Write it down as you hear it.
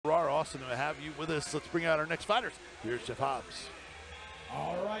awesome to have you with us. Let's bring out our next fighters. Here's Jeff Hobbs.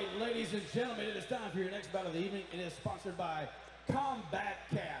 All right, ladies and gentlemen, it is time for your next bout of the evening. It is sponsored by Combat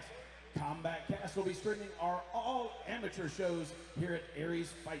Cast. Combat Cast will be streaming our all amateur shows here at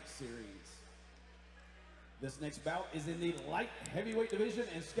Aries Fight Series. This next bout is in the light heavyweight division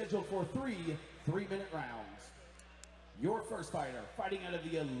and scheduled for 3 3-minute rounds. Your first fighter, fighting out of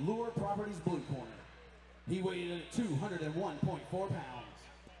the Allure Properties blue corner. He weighed in at 201.4 pounds.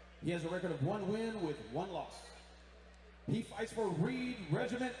 He has a record of 1 win with 1 loss. He fights for Reed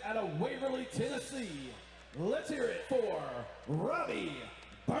Regiment out of Waverly, Tennessee. Let's hear it for Robbie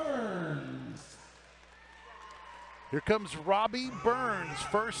Burns. Here comes Robbie Burns,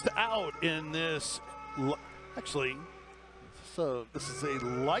 first out in this. Actually, so this is a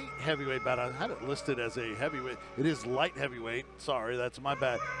light heavyweight bout. I had it listed as a heavyweight. It is light heavyweight. Sorry, that's my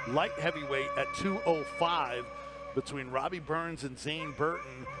bad. Light heavyweight at 205 between Robbie Burns and Zaine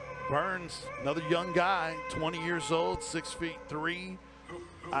Burton. Burns, another young guy, 20 years old, 6'3",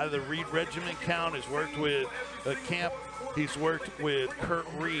 out of the Reed Regiment count. Has worked with camp. He's worked with Kurt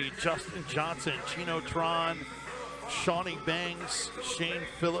Reed, Justin Johnson, Chino Tron, Shawnee Banks, Shane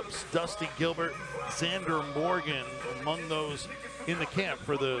Phillips, Dusty Gilbert, Xander Morgan, among those in the camp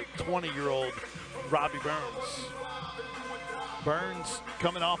for the 20-year-old Robbie Burns. Burns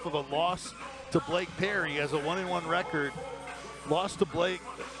coming off of a loss to Blake Perry, has a 1-1 record. Lost to Blake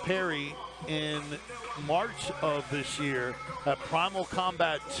Perry in March of this year at Primal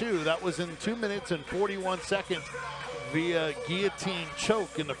Combat 2. That was in 2 minutes and 41 seconds via guillotine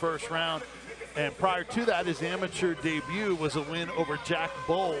choke in the first round. And prior to that, his amateur debut was a win over Jack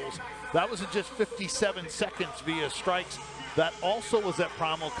Bowles. That was in just 57 seconds via strikes. That also was at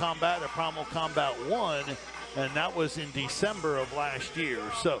Primal Combat 1, and that was in December of last year.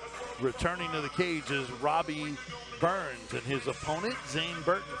 So returning to the cage is Robbie Burns, and his opponent, Zaine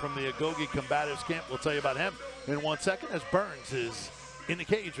Burton from the Agoge Combatives camp. We'll tell you about him in 1 second as Burns is in the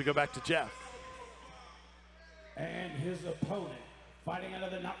cage. We go back to Jeff. And his opponent, fighting out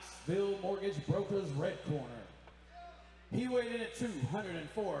of the Knoxville Mortgage Brokers red corner. He weighed in at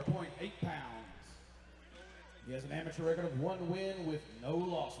 204.8 pounds. He has an amateur record of 1 win with no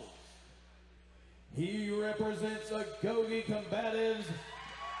losses. He represents Agoge Combatives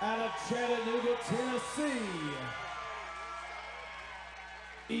out of Chattanooga, Tennessee.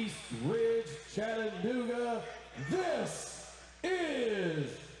 East Ridge, Chattanooga. This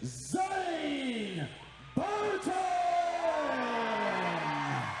is Zaine Burton.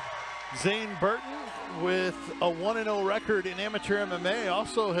 Zaine Burton with a 1-0 record in amateur MMA,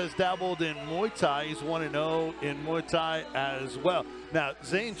 also has dabbled in Muay Thai. He's 1-0 in Muay Thai as well. Now,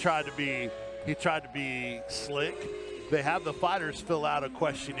 Zaine tried to be slick. They have the fighters fill out a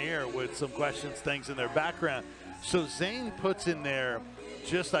questionnaire with some questions, things in their background. So Zaine puts in there,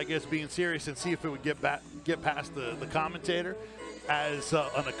 just I guess being serious, and see if it would get past the commentator, as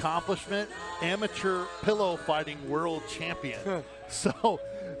an accomplishment, amateur pillow fighting world champion. So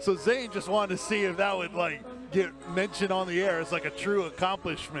Zaine just wanted to see if that would get mentioned on the air as like a true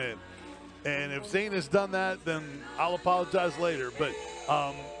accomplishment. And if Zaine has done that, then I'll apologize later. But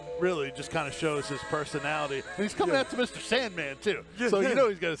really just kind of shows his personality. And he's coming out to Mr. Sandman too. So you know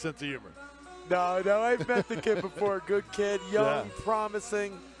he's got a sense of humor. No, I've met the kid before. Good kid, young,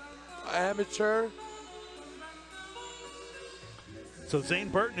 promising, amateur. So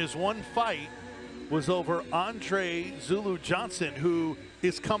Zaine Burton, his one fight was over Andre Zulu Johnson, who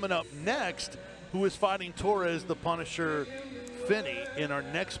is coming up next, who is fighting Torres the Punisher Finney in our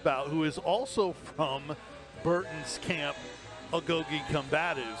next bout, who is also from Burton's camp, Agoge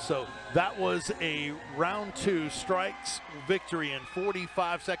Combatives. So that was a round 2 strikes victory in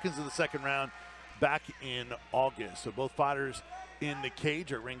 45 seconds of the second round back in August. So both fighters in the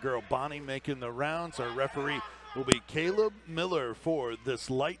cage. Our ring girl Bonnie making the rounds. Our referee will be Caleb Miller for this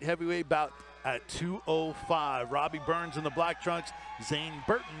light heavyweight bout at 205. Robbie Burns in the black trunks, Zaine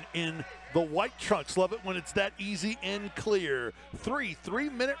Burton in the white trunks. Love it when it's that easy and clear. 3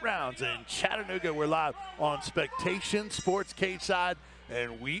 3-minute rounds in Chattanooga. We're live on Spectation Sports Cage Side,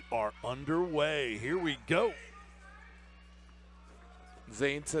 and we are underway. Here we go.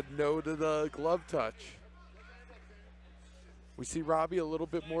 Zaine said no to the glove touch. We see Robbie a little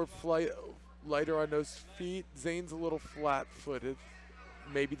bit more lighter on those feet. Zaine's a little flat-footed.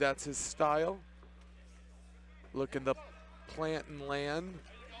 Maybe that's his style. Looking to plant and land.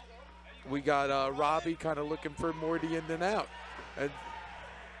 We got Robbie kind of looking for more the in and out. And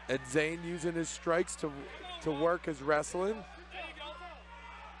Zaine using his strikes to work his wrestling.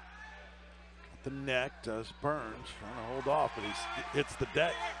 The neck does Burns, trying to hold off, but he hits the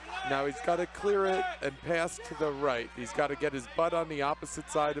deck. Now he's got to clear it and pass to the right. He's got to get his butt on the opposite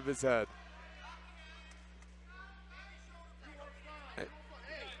side of his head.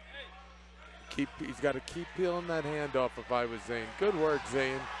 He's got to keep peeling that hand off if I was Zaine. Good work,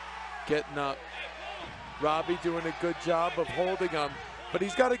 Zaine. Getting up. Robbie doing a good job of holding him, but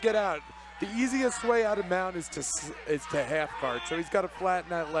he's got to get out. The easiest way out of mount is to half guard. So he's got to flatten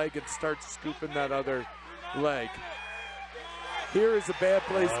that leg and start scooping that other leg. Here is a bad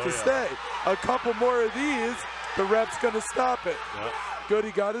place to stay. A couple more of these, the ref's going to stop it. Yep. Good,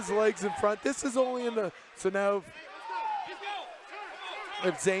 he got his legs in front. This is only in the, so now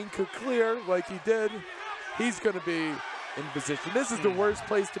if Zaine could clear like he did, he's going to be in position. This is the worst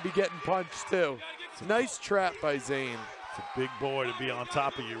place to be getting punched too. Nice trap by Zaine. It's a big boy to be on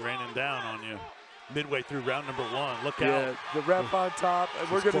top of you, raining down on you. Midway through round number 1, look out. The ref on top, and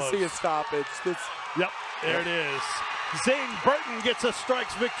we're going to see a stoppage. Yep, there it is. Zaine Burton gets a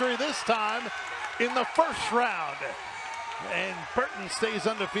strikes victory this time in the first round. And Burton stays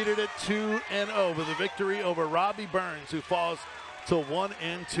undefeated at 2-0 with a victory over Robbie Burns, who falls to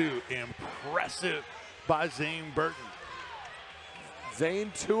 1-2. Impressive by Zaine Burton.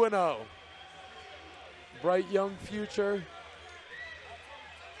 Zaine 2-0. Bright young future.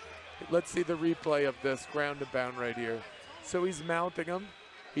 Let's see the replay of this ground and pound right here. So he's mounting him.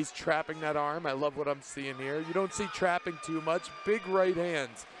 He's trapping that arm. I love what I'm seeing here. You don't see trapping too much. Big right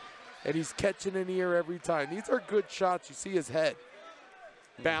hands. And he's catching an ear every time. These are good shots. You see his head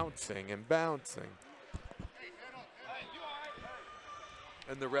bouncing and bouncing.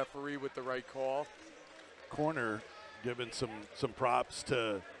 And the referee with the right call. Corner giving some props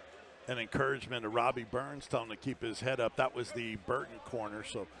to and encouragement to Robbie Burns, telling him to keep his head up. That was the Burton corner,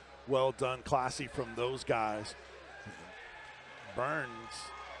 so well done, classy from those guys. Burns,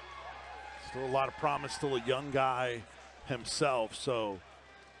 still a lot of promise, still a young guy himself, so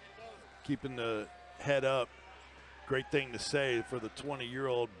keeping the head up, great thing to say for the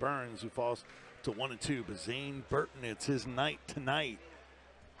 20-year-old Burns, who falls to 1-2. But Zaine Burton, it's his night tonight.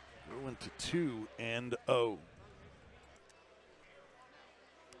 We went to 2-0.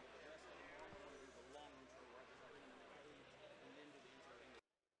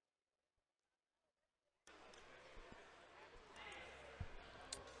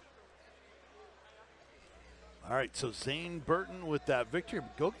 All right, so Zaine Burton with that victory.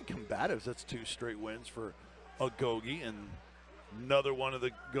 Gogi Combatives, that's 2 straight wins for Gogi, and another one of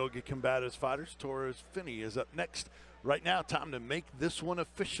the Gogi Combatives fighters, Torres Finney, is up next. Right now, time to make this one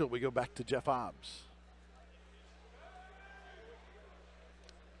official. We go back to Jeff Hobbs.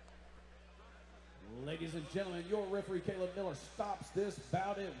 Ladies and gentlemen, your referee Caleb Miller stops this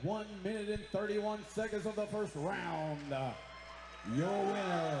bout at 1 minute and 31 seconds of the first round. Your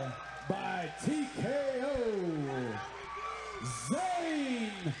winner by TKO, Zaine